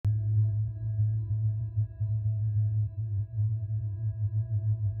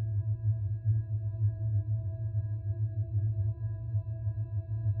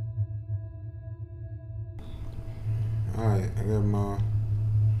I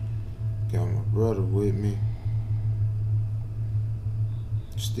got my brother with me.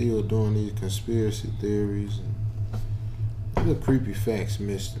 Still doing these conspiracy theories and little creepy facts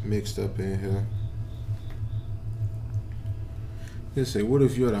mixed up in here. They say, what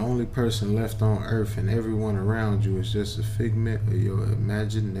if you're the only person left on Earth and everyone around you is just a figment of your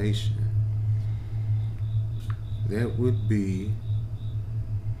imagination? That would be...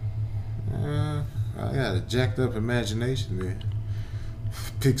 I got a jacked up imagination there.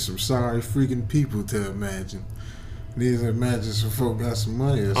 Pick some sorry freaking people to imagine. Need to imagine some folk got some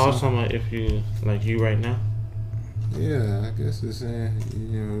money or something. Also, if you, like you right now? Yeah, I guess it's saying,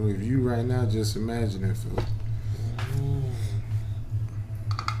 if you right now, just imagine it for...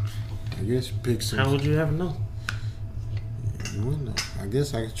 I guess you pick some... How would you ever know? You wouldn't know. I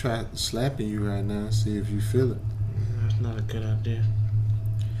guess I could try slapping you right now and see if you feel it. That's not a good idea.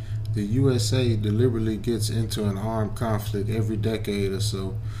 The USA deliberately gets into an armed conflict every decade or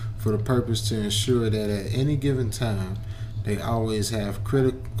so for the purpose to ensure that at any given time they always have a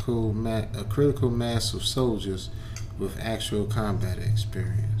critical mass of soldiers with actual combat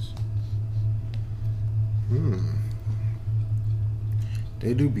experience.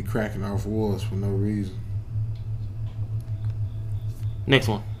 They do be cracking off wars for no reason. Next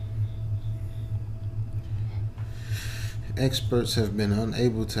one. Experts have been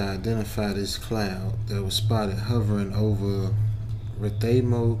unable to identify this cloud that was spotted hovering over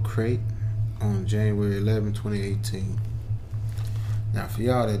Rethemo Crate on January 11, 2018. Now, for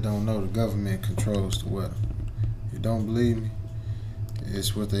y'all that don't know, the government controls the weather. If you don't believe me,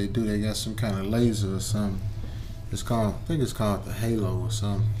 it's what they do. They got some kind of laser or something. I think it's called the Halo or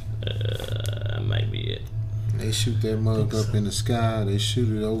something. Might be it. They shoot that mug up in the sky. They shoot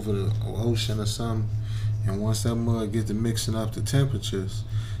it over the ocean or something. And once that mud get to mixing up the temperatures,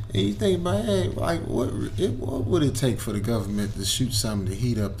 and you think about, hey, like what would it take for the government to shoot something to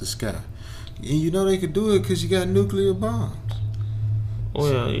heat up the sky? And you know they could do it because you got nuclear bombs.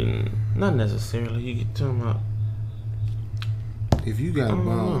 Well, not necessarily. You get talking about. If you got a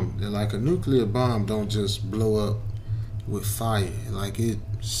bomb, like a nuclear bomb, don't just blow up with fire. Like it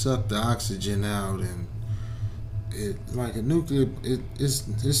suck the oxygen out, and it like a nuclear.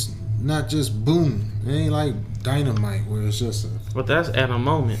 It's not just boom. It ain't like dynamite where it's just a. But that's at a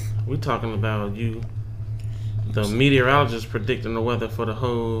moment. We're talking about the meteorologist predicting the weather for the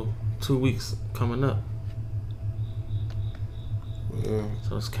whole 2 weeks coming up. Well,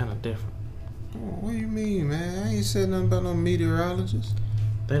 so it's kind of different. What do you mean, man? I ain't said nothing about no meteorologist.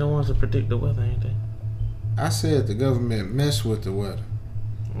 They the ones to predict the weather, ain't they? I said the government mess with the weather.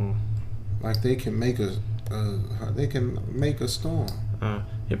 Like they can make a storm.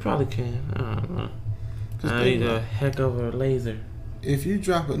 It probably can. I don't know. I need a heck of a laser. If you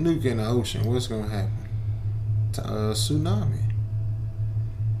drop a nuke in the ocean, what's gonna happen? Tsunami.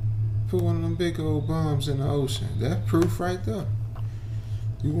 Put one of them big old bombs in the ocean. That's proof right there.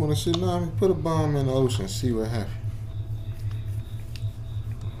 You want a tsunami? Put a bomb in the ocean. See what happens.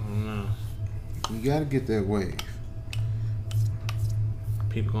 No. You gotta get that wave.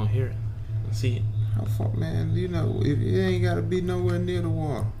 People gonna hear it and see it. How far, man? You know, it ain't gotta be nowhere near the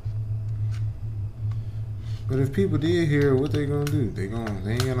water. But if people did hear it, what they gonna do? They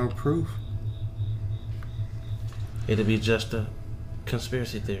ain't got no proof. It'll be just a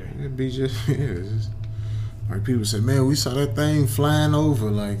conspiracy theory. It'd be just like people say, man, we saw that thing flying over.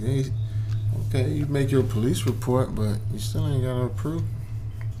 Like, hey, okay, you make your police report, but you still ain't got no proof.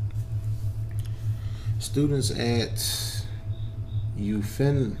 Students at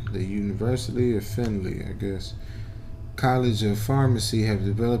the University of Findlay, I guess, College of Pharmacy have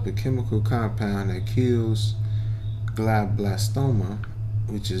developed a chemical compound that kills glioblastoma,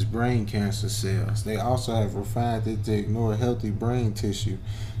 which is brain cancer cells. They also have refined it to ignore healthy brain tissue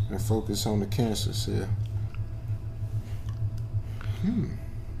and focus on the cancer cell.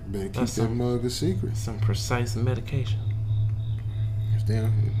 Better keep that mug a secret. Some precise medication.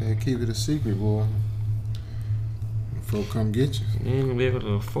 Damn, you better keep it a secret, boy. Folk come get you. You ain't gonna be able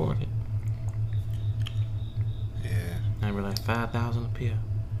to afford it. Yeah. Maybe like $5,000 a pill.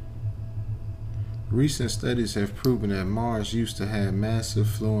 Recent studies have proven that Mars used to have massive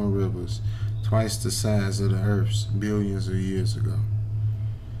flowing rivers, twice the size of the Earth's, billions of years ago.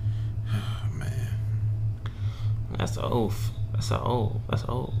 Oh, man. That's old. That's old.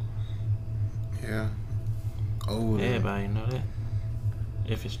 Yeah. Old. Everybody know that.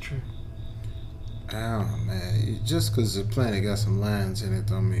 If it's true. Oh, man. Just because the planet got some lines in it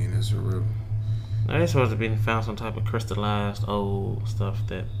don't mean it's a river. Now, they're supposed to be found some type of crystallized old stuff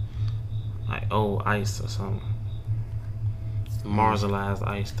that, like old ice or something. Marsalized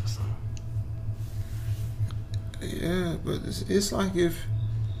ice or something. Yeah, but it's like if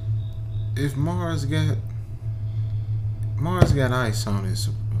Mars got ice on it.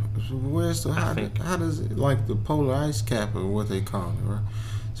 So where's the how does it, like the polar ice cap or what they call it, right?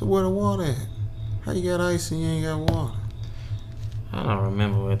 So where the water at? How you got ice and you ain't got water? I don't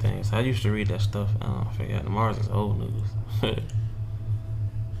remember where things. I used to read that stuff. I forgot. Mars is old news.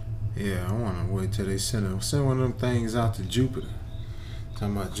 Yeah, I want to wait till they send one of them things out to Jupiter.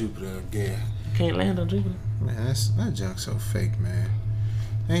 Talking about Jupiter gas. Can't land on Jupiter. Man, that junk so fake, man.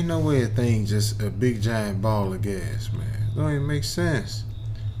 Ain't no way a thing just a big giant ball of gas, man. Don't even make sense.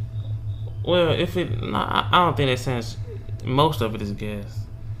 Well, I don't think that sense. Most of it is gas.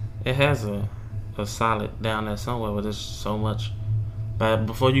 It has a solid down there somewhere, but there's so much. But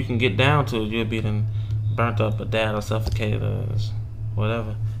before you can get down to it, you'll be then burnt up or dead or suffocated or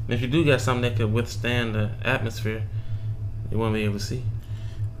whatever. And if you do got something that could withstand the atmosphere, you won't be able to see.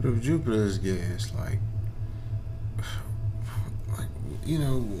 But if Jupiter is gas, like you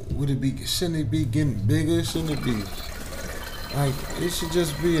know, shouldn't it be getting bigger? Shouldn't it be like it should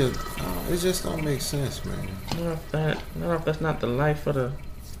just be it just don't make sense, man. Not if that's not the life of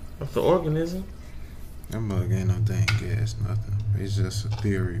the organism. That mug ain't no dang gas, nothing. It's just a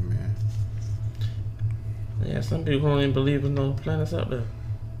theory, man. Yeah, some people don't even believe there's no planets out there.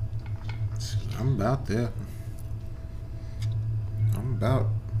 I'm about there. I'm about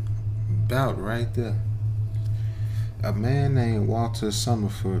right there. A man named Walter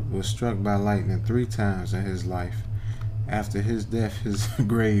Summerfoot was struck by lightning 3 times in his life. After his death, his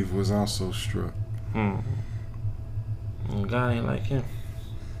grave was also struck. God ain't like him.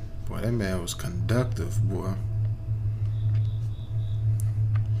 Boy, that man was conductive, boy.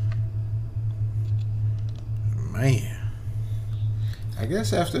 Man. I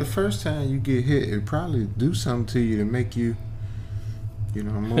guess after the first time you get hit, it probably do something to you to make you,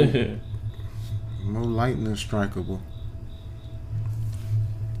 more lightning strikeable.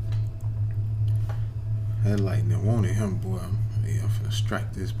 That lightning wanted him, boy. I'm finna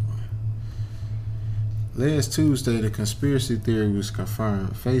strike this boy. Last Tuesday, the conspiracy theory was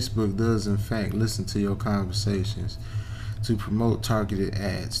confirmed. Facebook does, in fact, listen to your conversations to promote targeted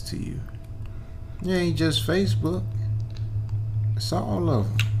ads to you. It ain't just Facebook. It's all of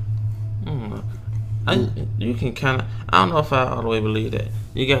them. You can kind of. I don't know if I all the way believe that.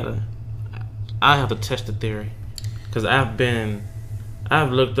 I have to test the theory, because I've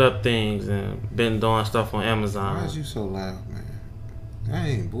looked up things and been doing stuff on Amazon. Why is you so loud, man?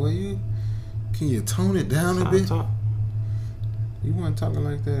 Dang, boy, can you tone it down a bit? You weren't talking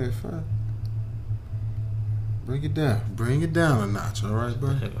like that at first. Bring it down a notch, all right,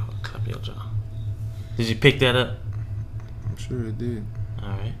 bro? Clap your jaw. Did you pick that up? I'm sure it did. All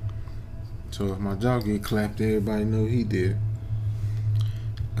right. So if my jaw get clapped, everybody know he did.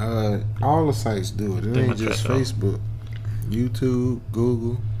 All the sites do it. It ain't just Facebook. YouTube,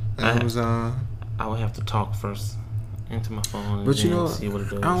 Google, Amazon. I would have to talk first into my phone but and see what it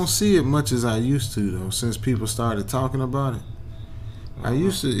does. I don't see it much as I used to though. Since people started talking about it, it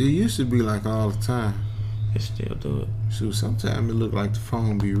used to be like all the time. It still do it. So sometimes it look like the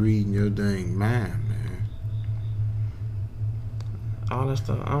phone be reading your dang mind, man. All that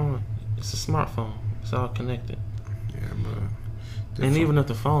stuff. It's a smartphone. It's all connected. Yeah, but even if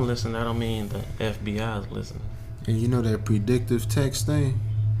the phone listen, that don't mean the FBI is listening. And you know that predictive text thing?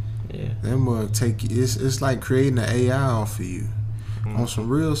 Yeah. That mug it's like creating an AI off of you. On some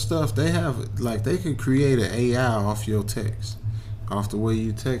real stuff, they can create an AI off your text. Off the way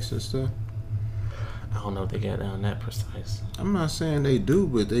you text and stuff. I don't know if they got down that precise. I'm not saying they do,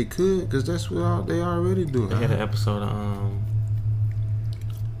 but they could, because that's what they already do. They had an episode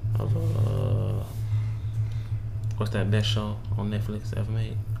of what's that best show on Netflix ever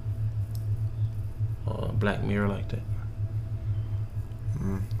made? Black Mirror, like that.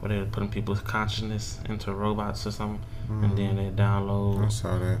 Where they were putting people's consciousness into robots or something, and then they download. I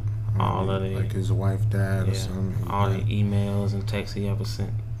saw that. All of the, like his wife died or something. All the emails and texts he ever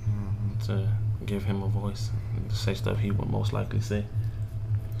sent to give him a voice and to say stuff he would most likely say.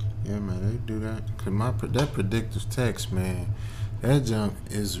 Yeah, man, they do that. Cause that predictive text, man, that junk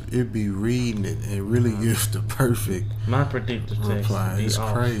it be reading it and really gives the perfect. My predictive text reply. It's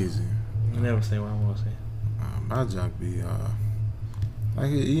crazy. I never say what I want to say. My junk be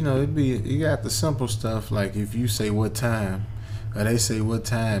like it be you got the simple stuff like if you say what time. Or they say what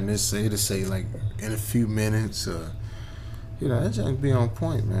time, it'll say like in a few minutes. That junk be on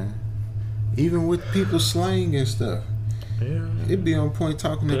point, man. Even with people slang and stuff. Yeah. It be on point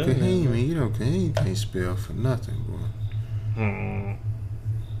talking to Kaheem, and Kaheem can't spell for nothing, boy.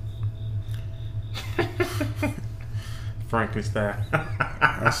 Frankenstein.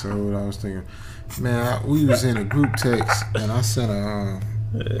 That's what I was thinking. Man, we was in a group text, and I sent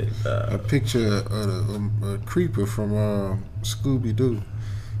a picture of a creeper from Scooby Doo,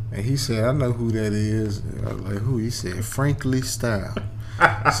 and he said, "I know who that is." I was like, "Who?" He said, "Frankly Style."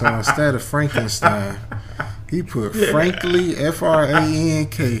 So instead of Frankenstein, he put Frankly FRANKLY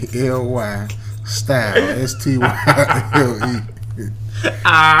Style STYLE.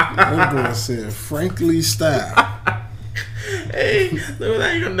 That boy said Frankly Style. Hey,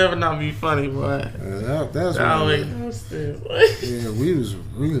 that ain't gonna never not be funny, boy. That's that what. Yeah, we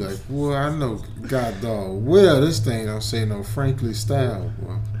like, well, I know, God dog. Well, this thing don't say no Frankly Style,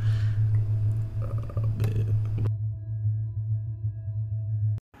 boy.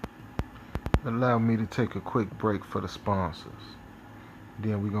 Allow me to take a quick break for the sponsors.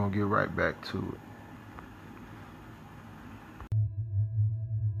 Then we're gonna get right back to it.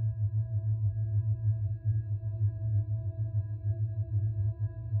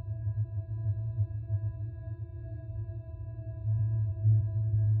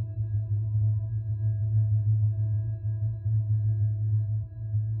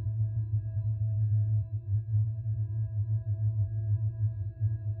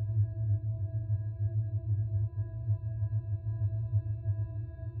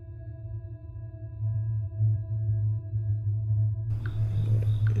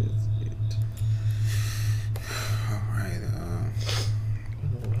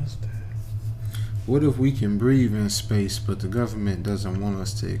 What if we can breathe in space, but the government doesn't want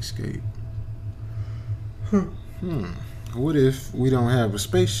us to escape? What if we don't have a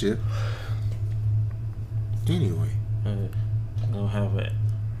spaceship? Anyway. I don't have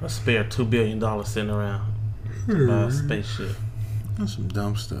a spare $2 billion sitting around to buy a spaceship. That's some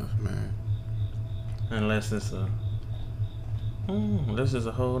dumb stuff, man. Unless it's a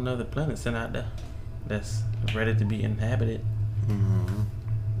whole nother planet sitting out there that's ready to be inhabited. And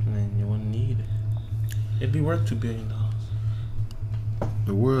then you wouldn't need it. It'd be worth $2 billion.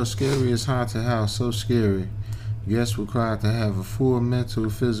 The world's scariest haunted house, so scary. Guests required to have a full mental,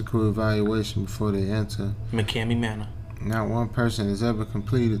 physical evaluation before they enter. McCamey Manor. Not one person has ever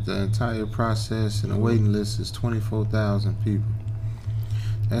completed the entire process, and the waiting list is 24,000 people.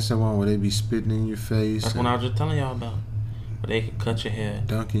 That's the one where they be spitting in your face. That's what I was just telling y'all about. Where they could cut your hair,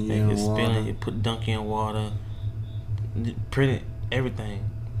 dunking you in water. You put dunk you in water, print it, everything.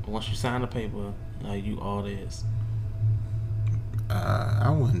 Once you sign the paper, you all this. I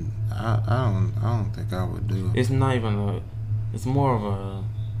wouldn't. I don't think I would do it. It's not even it's more of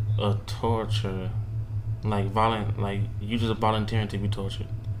a torture, like violent. Like you just volunteering to be tortured.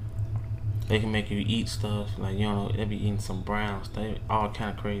 They can make you eat stuff like they be eating some brown stuff, all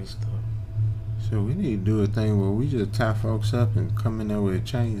kind of crazy stuff. So we need to do a thing where we just tie folks up and come in there with a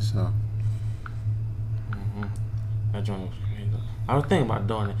chainsaw. That joint was crazy. I was thinking about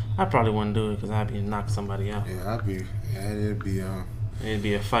doing it. I probably wouldn't do it because I'd be knocking somebody out. Yeah, It'd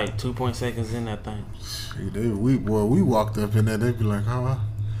be a fight. 2 seconds in that thing. We walked up in there. They'd be like, huh?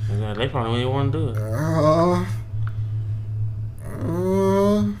 They probably wouldn't want to do it.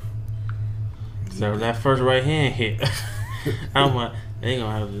 So that first right hand hit. They ain't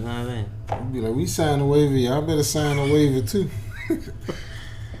gonna have to do nothing. They'd be like, we signed a waiver. Y'all better sign a waiver too.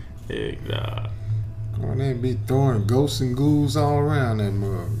 Heck nah. Oh, they be throwing ghosts and ghouls all around that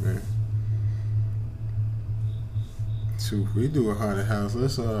mug, man. So we do a haunted house.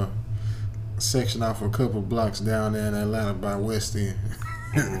 Let's section off a couple blocks down there in Atlanta by West End.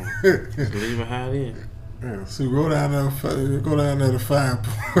 Just leave it how it is. Yeah, so go down there to 5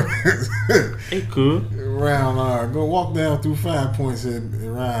 Points. It could. Go walk down through 5 Points at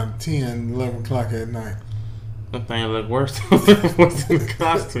around 10, 11 o'clock at night. That thing look worse than what's in the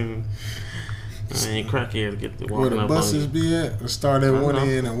costume. I mean, crackheads get to walking where up the buses on you. be at? Start at one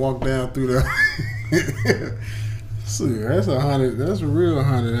end and walk down through the. See, that's a real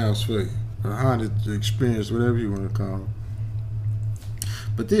haunted house for you. A haunted experience, whatever you want to call it.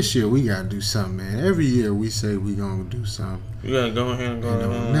 But this year we gotta do something, man. Every year we say we gonna do something. You gotta go ahead and go. And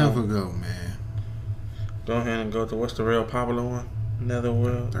we'll never go, man. Go ahead and go to what's the real popular one?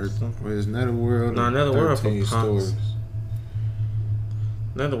 Netherworld. Where's Netherworld? No, Netherworld for punks. Stories.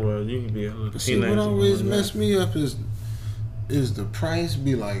 Netherworld, you can be a little See, what always mess me up is the price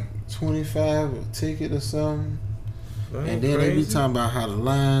be like $25 a ticket or something. And then they be talking about how the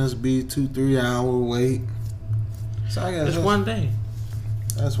lines be 2-3 hour wait. So I guess it's one day.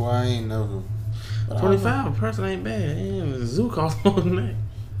 That's why I ain't never. $25 a person ain't bad. The zoo costs more than that.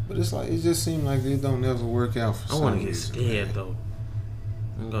 But it's like, it just seems like it don't never work out for some reason. I want to get scared though.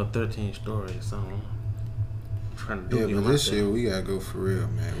 I'm gonna go 13 stories or something. I'm trying to do but this year we gotta go for real,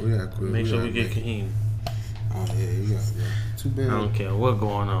 man. We gotta quit. Make sure we get Kahim. Oh yeah, you gotta go. Too bad. I don't care what's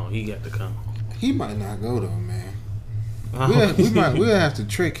going on. He got to come. He might not go though, man. We'll have to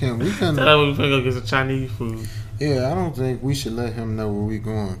trick him. We can. Tell him we finna go get some Chinese food. Yeah, I don't think we should let him know where we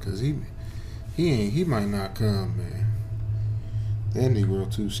going, cause he might not come, man. That Negro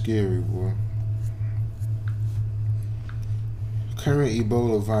too scary, boy. Current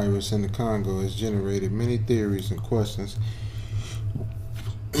Ebola virus in the Congo has generated many theories and questions,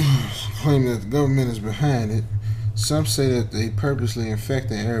 claiming that the government is behind it. Some say that they purposely infect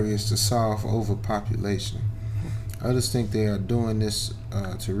the areas to solve overpopulation. Others think they are doing this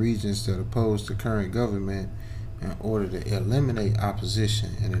to regions that oppose the current government in order to eliminate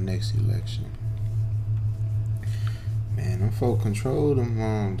opposition in the next election. Man, them folk control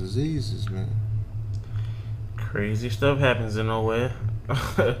them diseases, man. Crazy stuff happens in nowhere.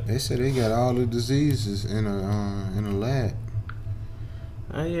 They say they got all the diseases in a lab.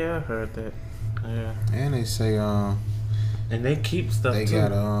 Oh yeah, I heard that. Yeah. And they say and they keep stuff they too.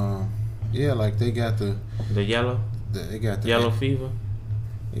 got like they got the yellow. They got the yellow fever.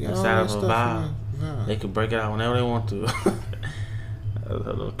 They got Inside all of that a stuff vial. in the They could break it out whenever they want to. A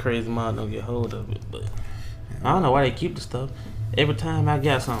little crazy mom don't get hold of it, but I don't know why they keep the stuff. Every time I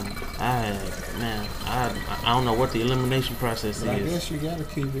got something, I don't know what the elimination process But is. I guess you gotta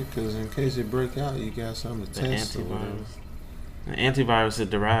keep it because in case it break out, you got something to The test. antivirus. The antivirus is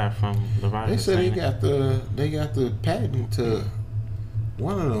derived from the virus. They said ain't it? they got the patent to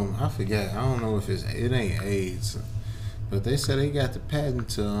one of them. I forget. I don't know if it ain't AIDS, but they said they got the patent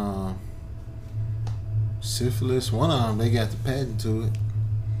to syphilis. One of them they got the patent to it.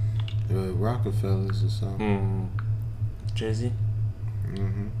 The Rockefellers or something. Jay-Z.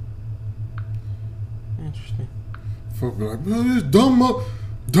 Mm-hmm. Interesting. Folk be like, man, this dumb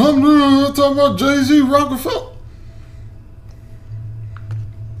nigga talking about Jay-Z, Rockefeller.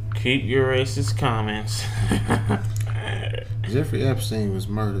 Keep your racist comments. Jeffrey Epstein was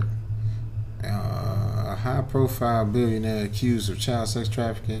murdered. A high-profile billionaire accused of child sex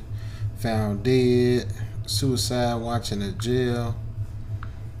trafficking, found dead, suicide watch in a jail,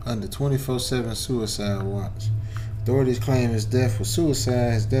 under 24/7 suicide watch. Authorities claim his death was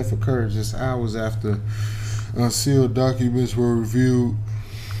suicide. His death occurred just hours after unsealed documents were revealed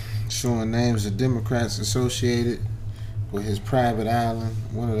showing names of Democrats associated with his private island,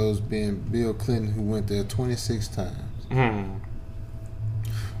 one of those being Bill Clinton, who went there 26 times.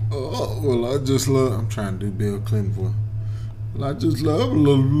 Oh, well, I just love... I'm trying to do Bill Clinton voice. Well, I just love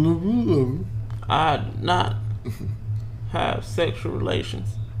him. I not have sexual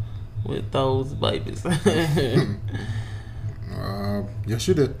relations with those babies. Yes,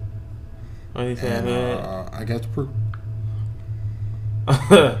 you did. What he said? I got the proof.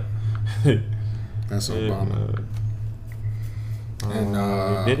 That's Obama. And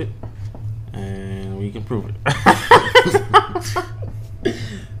we did it, and we can prove it.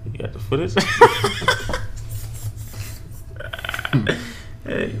 You got the footage.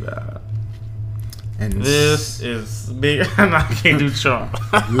 Hey, nah. And This is big. I can't do Trump.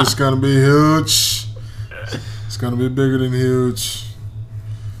 This is gonna be huge. It's gonna be bigger than huge.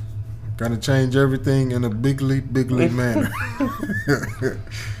 Gonna change everything in a bigly manner.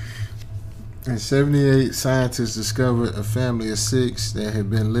 In 78, scientists discovered a family of 6 that had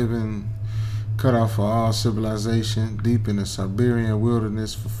been living cut off from all civilization deep in the Siberian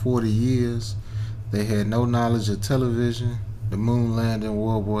wilderness for 40 years. They had no knowledge of television, the moon landing,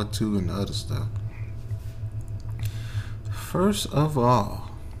 World War II, and the other stuff. First of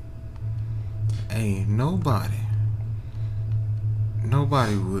all, ain't nobody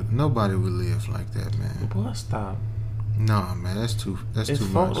would live like that, man. Boy, stop. No, man, that's too It's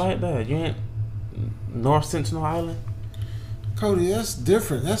much. folk like that. You ain't North Sentinel Island. Cody, that's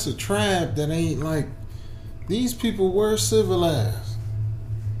different. That's a tribe that ain't like these people were civilized.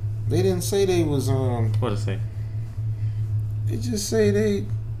 They didn't say they was What it say? They just say they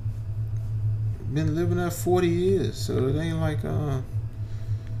been living there 40 years, so it ain't like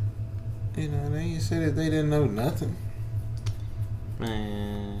they ain't say that they didn't know nothing.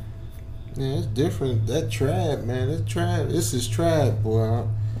 Man, Yeah, it's different. That tribe, man, it's his tribe, boy.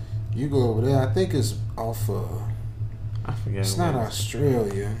 You go over there, I think it's off I forget. it's not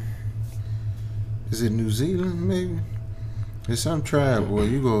Australia. Is it New Zealand, maybe? It's some tribe, boy.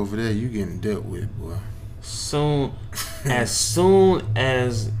 You go over there, you getting dealt with, boy. As soon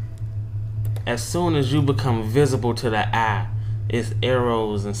as you become visible to the eye, it's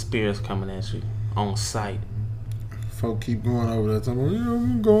arrows and spears coming at you on sight. Folk keep going over there talking about, yeah,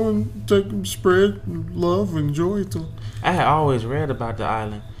 I'm going to take them, spread love and joy to them. I had always read about the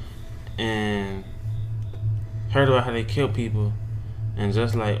island and heard about how they kill people, and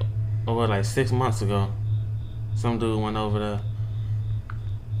just like 6 months ago, some dude went over there,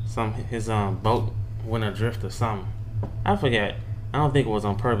 his boat went adrift or something. I forgot. I don't think it was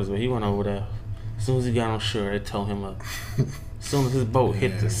on purpose, but he went over there. As soon as he got on shore, they towed him up. As soon as his boat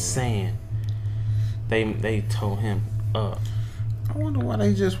hit the sand, they towed him up. I wonder why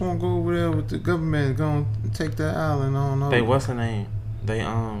they just won't go over there with the government going to take that island on over. What's the name?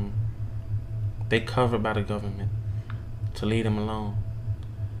 They covered by the government to leave them alone.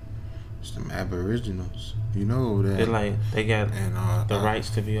 It's them aboriginals. You know over there. It's like they got the rights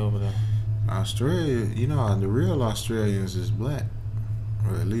to be over there. Australia, you know, the real Australians is black.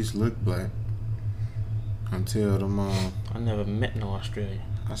 Or at least look black. Until them I never met no Australian.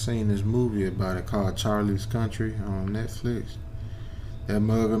 I seen this movie about it called Charlie's Country on Netflix. That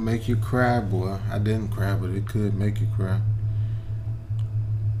mug'll make you cry, boy. I didn't cry, but it could make you cry.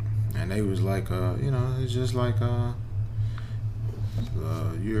 And they was like, you know, it's just like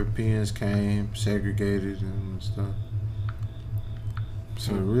Europeans came, segregated and stuff.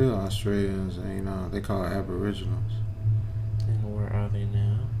 So the real Australians, you know, they call it aboriginals. And where are they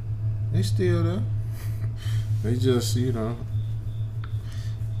now? They still there. They just, you know,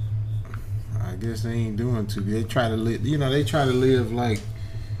 I guess they ain't doing too good. They try to live, you know, they try to live like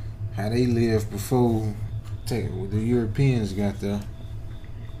how they lived before the Europeans got there.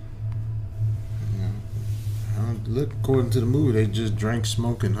 You know, look, according to the movie, they just drank,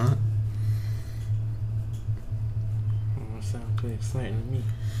 smoke, and hunt. That sounds pretty exciting to me.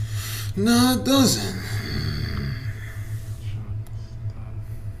 No, it doesn't.